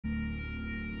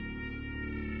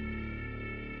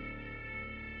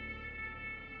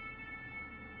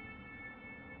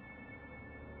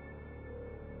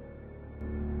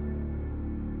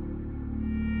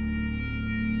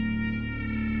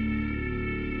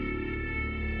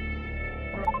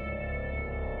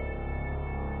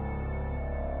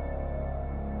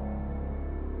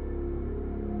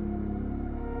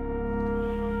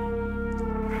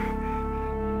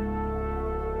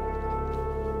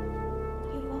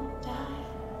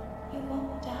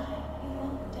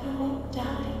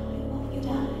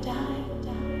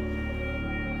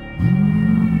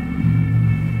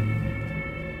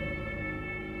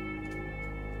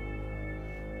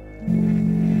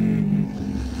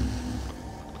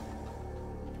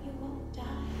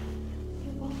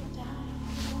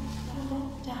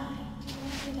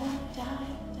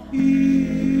You're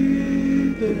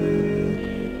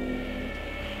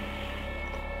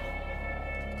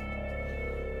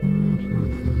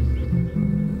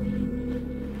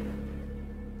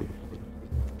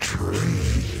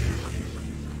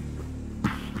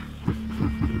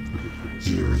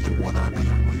the one I've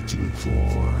been waiting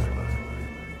for.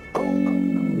 Oh,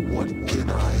 what can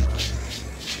I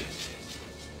change?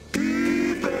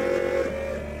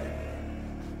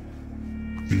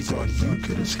 You thought you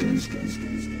could escape?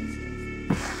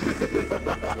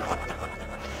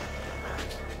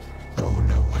 Oh,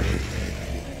 no way.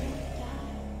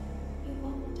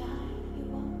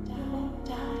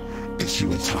 It's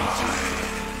your time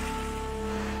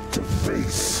to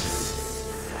face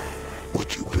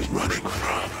what you've been running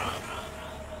from.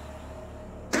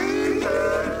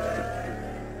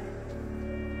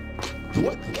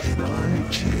 What can I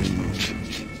change?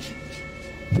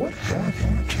 What have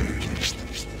you changed?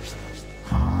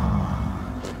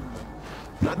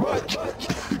 Not much.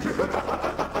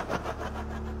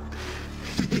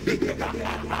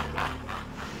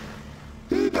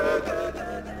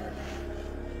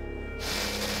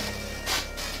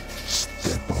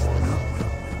 Step on up.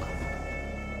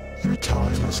 Your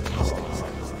time has come.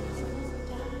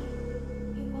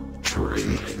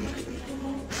 Tree.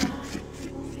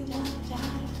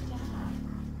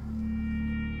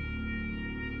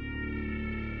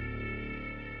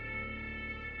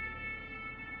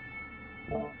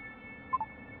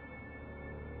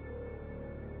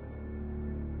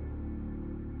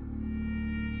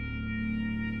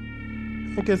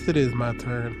 I guess it is my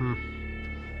turn.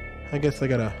 I guess I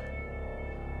gotta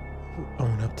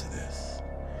own up to this.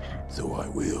 So I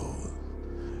will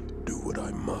do what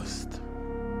I must.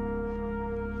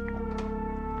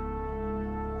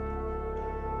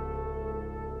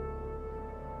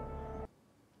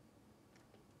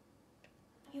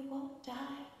 You won't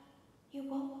die. You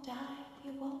won't die.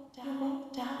 You won't die. You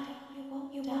won't die. You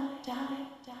won't die.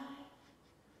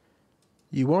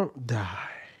 You won't die.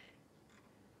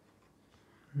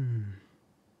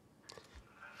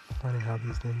 Funny how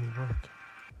these things work.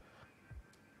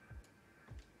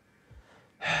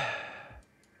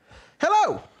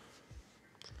 Hello!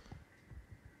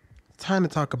 Time to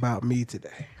talk about me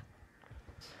today.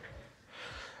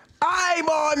 I'm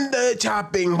on the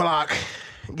chopping block.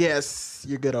 Yes,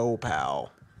 your good old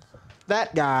pal.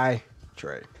 That guy,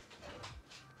 Trey.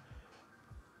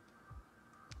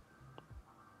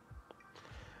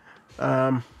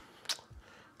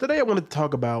 Today I wanted to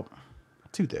talk about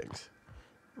two things.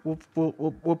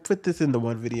 We'll fit this into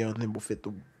one video and then we'll fit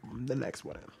the next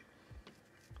one in.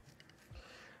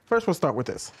 First, we'll start with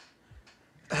this.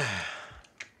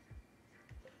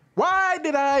 Why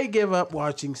did I give up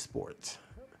watching sports?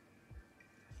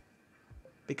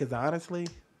 Because honestly,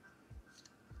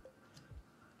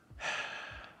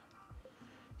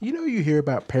 you hear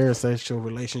about parasexual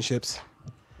relationships.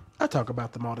 I talk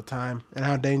about them all the time and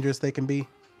how dangerous they can be.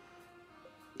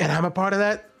 And I'm a part of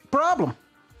that problem.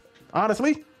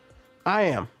 Honestly, I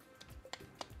am.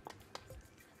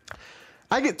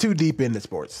 I get too deep into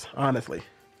sports, honestly.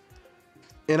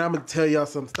 And I'm going to tell y'all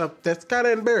some stuff that's kind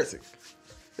of embarrassing.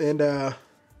 And I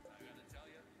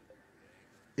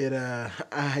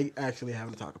actually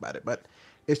haven't talked about it, but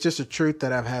it's just a truth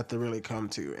that I've had to really come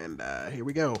to. And here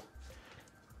we go.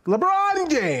 LeBron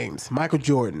James, Michael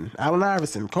Jordan, Allen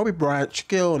Iverson, Kobe Bryant,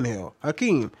 Shaquille O'Neal,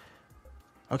 Hakeem.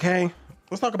 Okay?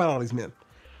 Let's talk about all these men.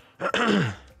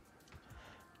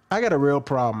 I got a real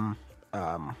problem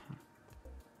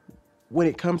when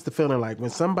it comes to feeling like when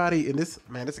somebody in this,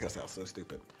 man, this is going to sound so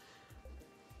stupid.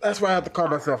 That's why I have to call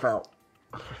myself out.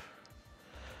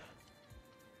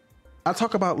 I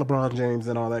talk about LeBron James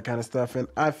and all that kind of stuff, and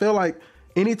I feel like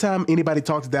anytime anybody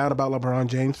talks down about LeBron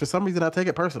James, for some reason I take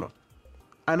it personal.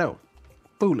 I know.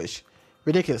 Foolish.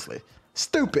 Ridiculously.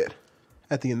 Stupid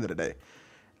at the end of the day.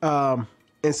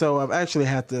 And so I've actually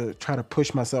had to try to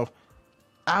push myself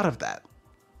out of that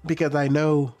because I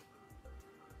know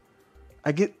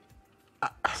I can't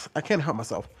help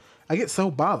myself. I get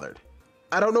so bothered.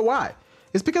 I don't know why.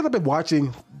 It's because I've been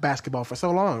watching basketball for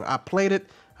so long. I played it.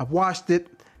 I've watched it.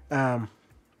 I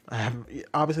have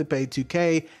obviously played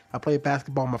 2K. I play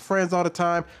basketball with my friends all the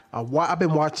time. I've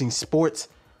been watching sports.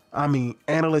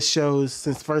 Analyst shows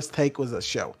since First Take was a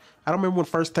show. I don't remember when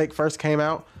First Take first came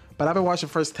out, but I've been watching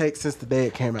First Take since the day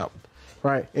it came out.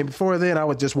 Right? And before then, I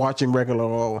was just watching regular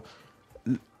old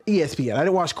ESPN. I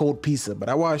didn't watch Cold Pizza, but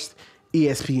I watched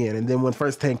ESPN. And then when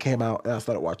First Take came out, I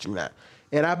started watching that.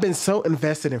 And I've been so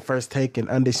invested in First Take and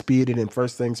Undisputed and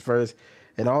First Things First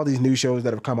and all these new shows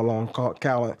that have come along,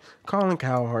 Colin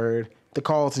Cowherd, The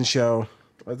Carlton Show,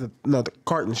 the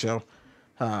Carton Show,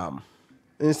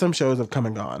 and some shows have come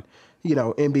and gone. You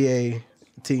know, NBA,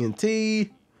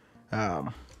 TNT,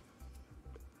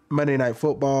 Monday Night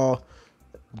Football,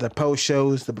 the post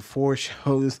shows, the before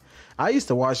shows. I used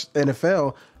to watch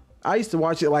NFL. I used to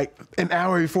watch it like an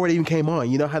hour before it even came on.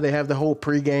 You know how they have the whole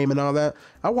pregame and all that?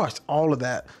 I watched all of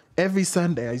that every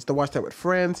Sunday. I used to watch that with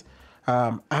friends.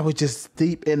 I was just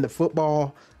deep into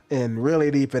football and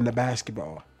really deep into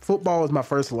basketball. Football was my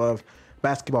first love.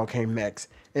 Basketball came next.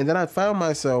 And then I found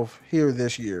myself here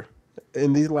this year,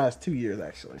 in these last 2 years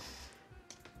actually.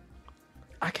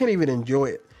 I can't even enjoy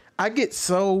it. I get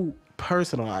so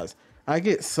personalized. I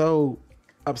get so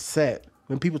upset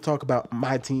when people talk about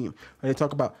my team, or they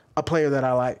talk about a player that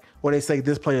I like, or they say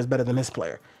this player is better than this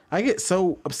player. I get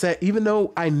so upset, even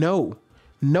though I know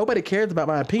nobody cares about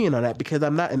my opinion on that, because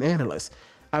I'm not an analyst.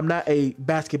 I'm not a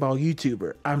basketball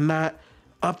YouTuber. I'm not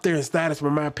up there in status where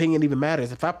my opinion even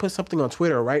matters. If I put something on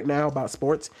Twitter right now about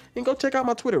sports, and go check out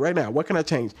my Twitter right now. What can I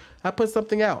change? I put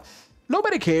something out.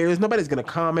 Nobody cares. Nobody's going to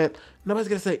comment. Nobody's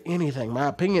going to say anything. My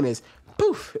opinion is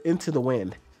poof into the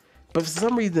wind. But for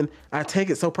some reason, I take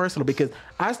it so personal, because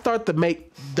I start to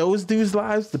make those dudes'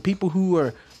 lives, the people who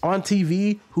are on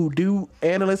TV, who do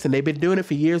analysts, and they've been doing it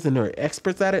for years and they're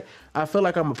experts at it. I feel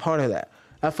like I'm a part of that.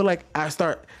 I feel like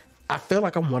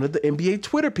I'm one of the NBA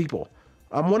Twitter people.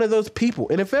 I'm one of those people,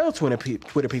 NFL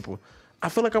Twitter people. I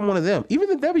feel like I'm one of them. Even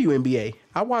the WNBA,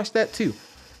 I watch that too.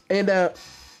 And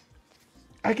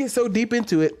I get so deep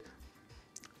into it,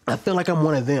 I feel like I'm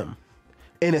one of them.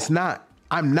 And it's not.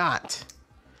 I'm not.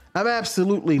 I'm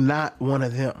absolutely not one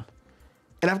of them.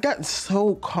 And I've gotten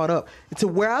so caught up into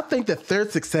where I think that their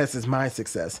success is my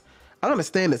success. I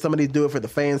understand that somebody do it for the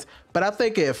fans, but I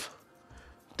think if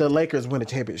the Lakers win a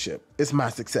championship, it's my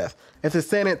success. If the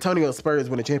San Antonio Spurs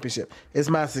win a championship, it's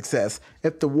my success.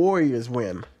 If the Warriors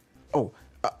win,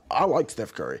 I like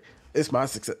Steph Curry, it's my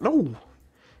success. No.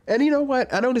 And you know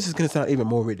what? I know this is going to sound even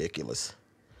more ridiculous.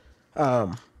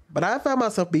 But I found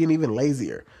myself being even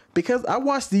lazier, because I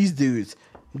watch these dudes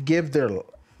give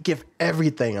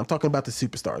everything. I'm talking about the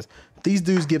superstars. These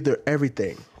dudes give their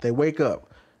everything. They wake up,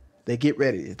 they get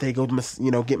ready, they go,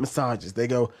 get massages. They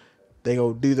go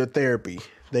do their therapy.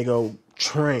 They go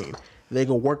train. They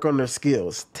go work on their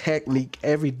skills, technique,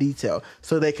 every detail,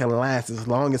 so they can last as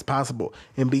long as possible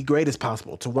and be great as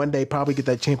possible to one day probably get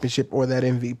that championship or that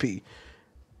MVP.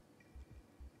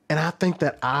 And I think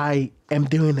that I am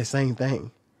doing the same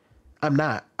thing. I'm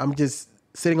not. I'm just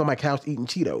sitting on my couch eating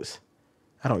Cheetos.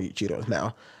 I don't eat Cheetos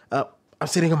now. I'm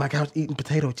sitting on my couch eating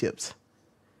potato chips,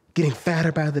 getting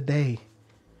fatter by the day.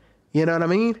 You know what I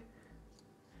mean?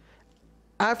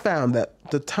 I found that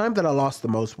the time that I lost the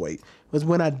most weight was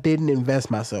when I didn't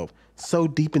invest myself so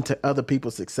deep into other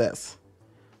people's success,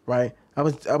 right? I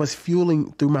was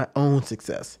fueling through my own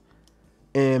success.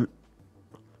 And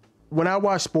when I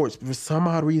watch sports, for some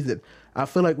odd reason, I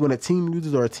feel like when a team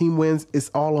loses or a team wins, it's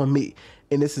all on me.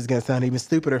 And this is going to sound even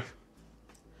stupider,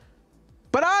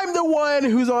 but I'm the one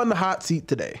who's on the hot seat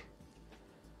today.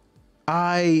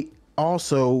 I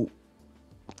also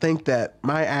think that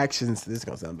my actions, this is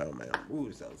going to sound dumb, man. Ooh,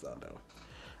 this sounds dumb.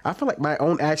 I feel like my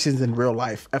own actions in real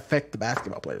life affect the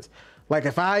basketball players. Like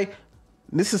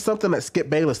this is something that Skip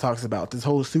Bayless talks about, this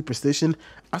whole superstition.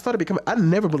 I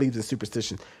never believed in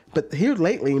superstition, but here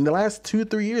lately, in the last 2 or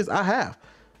 3 years, I have.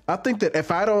 I think that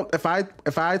if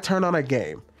I turn on a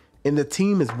game and the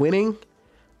team is winning,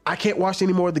 I can't watch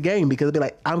any more of the game, because it'll be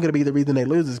like, I'm going to be the reason they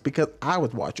lose is because I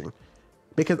was watching.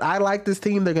 Because I like this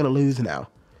team, they're going to lose now.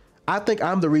 I think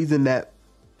I'm the reason that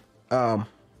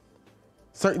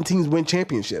certain teams win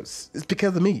championships. It's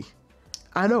because of me.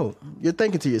 I know. You're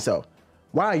thinking to yourself,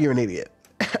 wow, you're an idiot.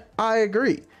 I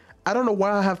agree. I don't know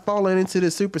why I have fallen into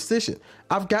this superstition.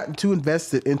 I've gotten too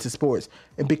invested into sports,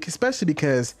 and especially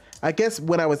because I guess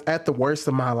when I was at the worst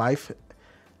of my life,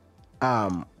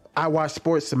 I watched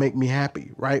sports to make me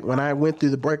happy, right? When I went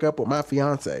through the breakup with my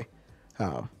fiance,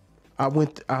 I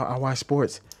watched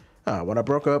sports. When I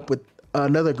broke up with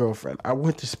another girlfriend, I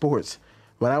went to sports.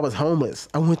 When I was homeless,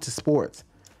 I went to sports.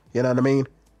 You know what I mean?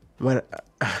 When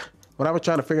I was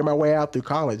trying to figure my way out through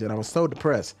college and I was so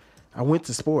depressed, I went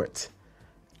to sports.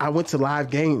 I went to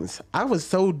live games. I was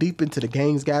so deep into the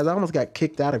games, guys. I almost got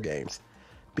kicked out of games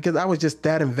because I was just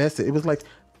that invested. It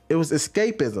was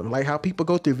escapism, like how people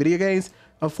go through video games.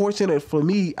 Unfortunately for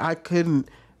me, I couldn't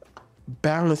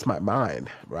balance my mind,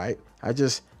 right? I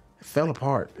just fell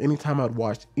apart anytime I'd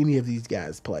watch any of these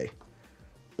guys play.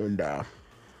 And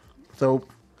so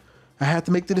I had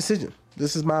to make the decision.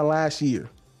 This is my last year.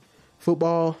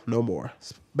 Football, no more.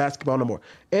 Basketball, no more.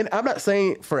 And I'm not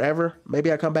saying forever.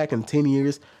 Maybe I come back in 10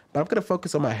 years, but I'm going to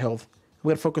focus on my health. I'm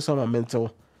going to focus on my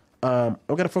mental. I'm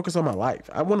going to focus on my life.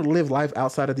 I want to live life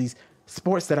outside of these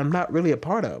sports that I'm not really a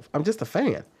part of. I'm just a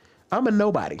fan. I'm a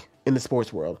nobody in the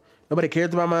sports world. Nobody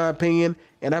cares about my opinion,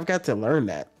 and I've got to learn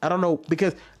that. I don't know,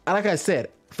 because like I said,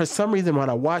 for some reason when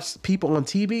I watch people on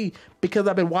TV, because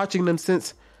I've been watching them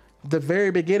since the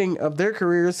very beginning of their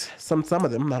careers, some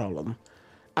of them, not all of them,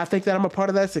 I think that I'm a part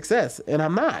of that success, and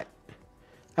I'm not.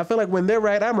 I feel like when they're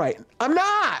right, I'm right. I'm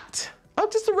not.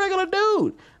 I'm just a regular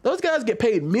dude. Those guys get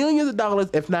paid millions of dollars,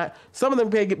 if not, some of them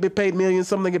get paid millions,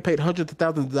 some of them get paid hundreds of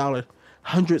thousands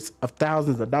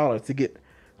of dollars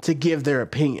to give their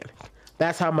opinion.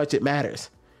 That's how much it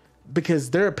matters, because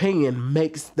their opinion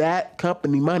makes that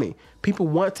company money. People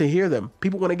want to hear them.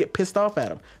 People want to get pissed off at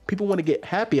them. People want to get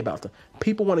happy about them.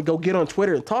 People want to go get on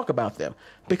Twitter and talk about them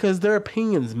because their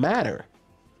opinions matter.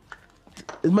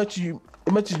 As much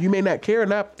as you may not care or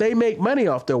not, they make money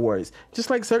off their words. Just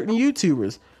like certain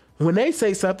YouTubers. When they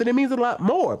say something, it means a lot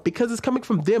more because it's coming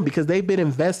from them, because they've been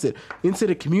invested into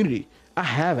the community. I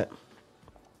haven't.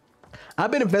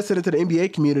 I've been invested into the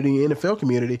NBA community, NFL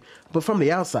community, but from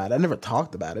the outside. I never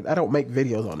talked about it. I don't make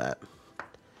videos on that.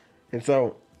 And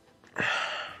so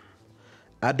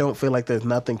I don't feel like there's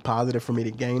nothing positive for me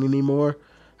to gain anymore.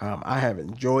 I have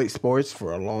enjoyed sports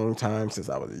for a long time, since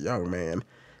I was a young man,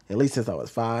 at least since I was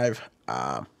 5.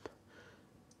 And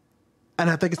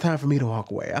I think it's time for me to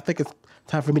walk away. I think it's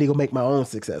time for me to go make my own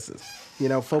successes.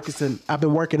 Focusing. I've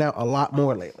been working out a lot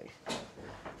more lately.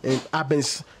 And I've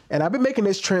been making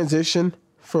this transition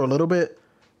for a little bit.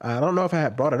 I don't know if I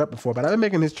had brought it up before, but I've been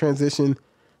making this transition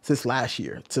since last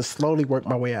year to slowly work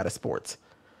my way out of sports.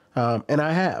 And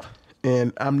I have.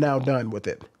 And I'm now done with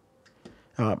it.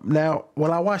 Now,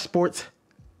 when I watch sports,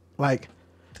 like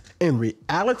in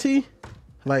reality,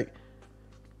 like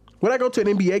would I go to an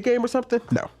NBA game or something?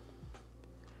 No.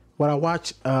 When I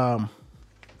watch,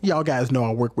 y'all guys know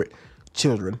I work with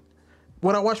children.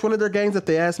 When I watch one of their games, if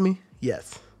they ask me,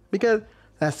 yes. Because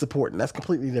that's supporting. That's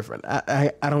completely different.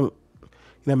 I don't,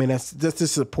 that's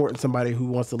just supporting somebody who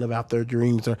wants to live out their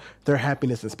dreams or their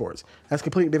happiness in sports. That's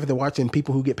completely different than watching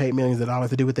people who get paid millions of dollars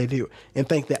to do what they do and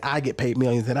think that I get paid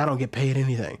millions and I don't get paid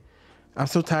anything. I'm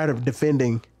so tired of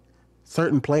defending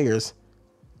certain players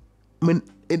when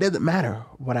it doesn't matter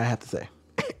what I have to say.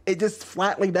 It just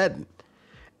flatly doesn't.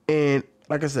 And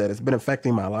like I said, it's been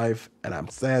affecting my life, and I'm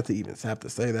sad to even have to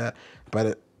say that,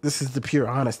 but this is the pure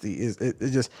honesty.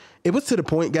 It was to the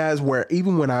point, guys, where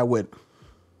even when I would,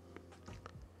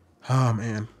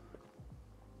 it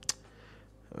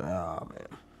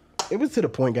was to the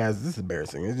point, guys, this is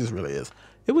embarrassing. It just really is.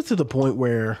 It was to the point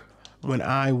where when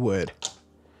a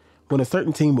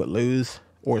certain team would lose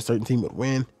or a certain team would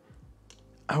win,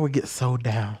 I would get so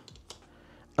down.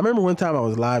 I remember one time I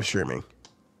was live streaming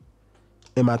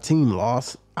and my team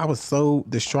lost. I was so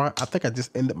distraught. I think I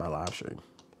just ended my live stream.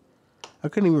 I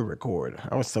couldn't even record.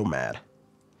 I was so mad.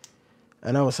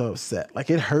 And I was so upset. Like,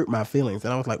 it hurt my feelings.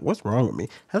 And I was like, what's wrong with me?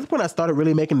 That's when I started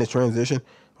really making the transition.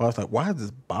 I was like, why is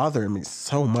this bothering me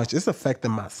so much? It's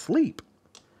affecting my sleep.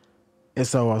 And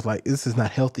so I was like, this is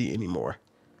not healthy anymore.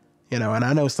 And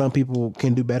I know some people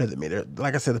can do better than me.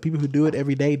 Like I said, the people who do it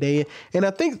every day, day in. And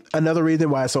I think another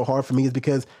reason why it's so hard for me is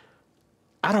because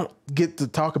I don't get to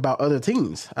talk about other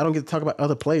teams. I don't get to talk about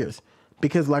other players.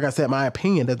 Because, like I said, my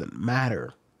opinion doesn't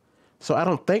matter. So I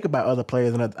don't think about other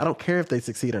players, and I don't care if they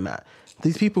succeed or not.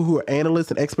 These people who are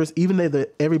analysts and experts, even though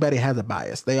everybody has a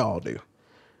bias, they all do.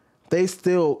 They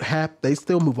still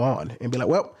move on and be like,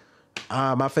 well,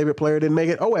 my favorite player didn't make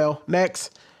it. Oh, well,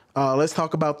 next. Let's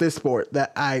talk about this sport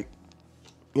that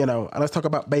let's talk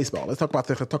about baseball. Let's talk about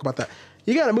this. Let's talk about that.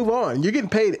 You got to move on. You're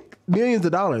getting paid millions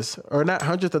of dollars, or not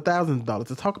hundreds of thousands of dollars,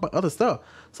 to talk about other stuff.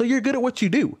 So you're good at what you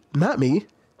do, not me.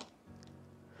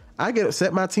 I get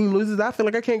upset my team loses. I feel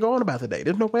like I can't go on about the day.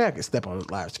 There's no way I can step on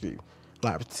live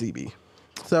TV.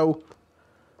 So,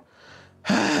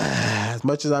 as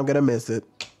much as I'm going to miss it,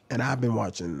 and I've been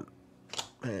watching,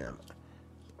 man,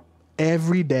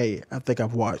 every day. I think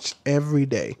I've watched every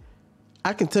day.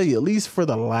 I can tell you, at least for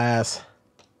the last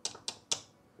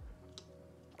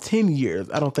 10 years,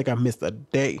 I don't think I missed a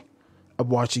day of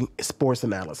watching sports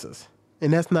analysis.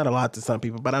 And that's not a lot to some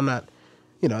people, but I'm not,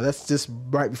 that's just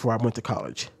right before I went to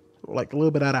college. Like a little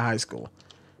bit out of high school.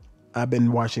 I've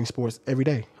been watching sports every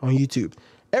day on YouTube.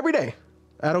 Every day.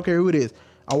 I don't care who it is.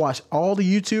 I watch all the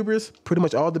YouTubers, pretty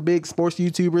much all the big sports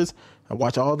YouTubers. I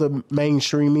watch all the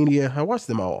mainstream media. I watch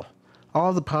them all.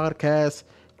 All the podcasts.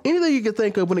 Anything you can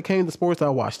think of when it came to sports, I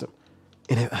watched them.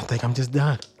 And I think I'm just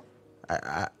done.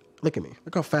 I look at me.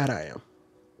 Look how fat I am.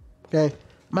 Okay?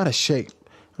 I'm out of shape.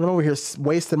 I'm over here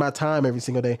wasting my time every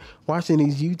single day watching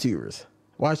these YouTubers.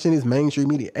 Watching this mainstream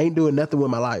media. Ain't doing nothing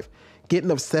with my life. Getting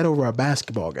upset over a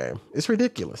basketball game. It's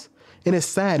ridiculous. And it's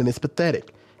sad and it's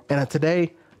pathetic. And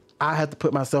today, I had to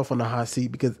put myself on the hot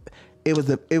seat because it was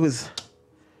embarrassing.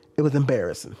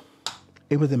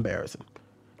 It was embarrassing.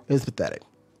 It was pathetic.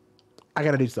 I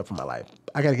got to do stuff in my life.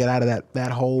 I got to get out of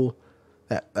that hole,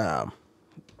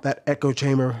 that echo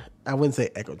chamber. I wouldn't say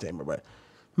echo chamber, but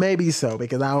maybe so,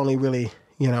 because I only really,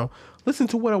 listen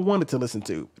to what I wanted to listen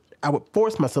to. I would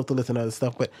force myself to listen to other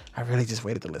stuff, but I really just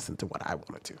waited to listen to what I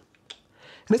wanted to.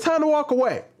 And it's time to walk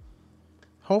away.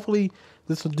 Hopefully,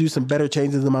 this will do some better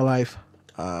changes in my life.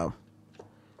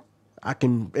 I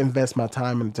can invest my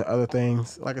time into other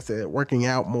things. Like I said, working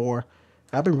out more.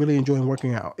 I've been really enjoying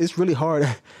working out. It's really hard.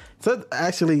 So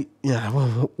actually,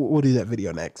 we'll do that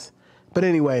video next. But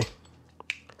anyway,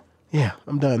 yeah,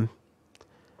 I'm done.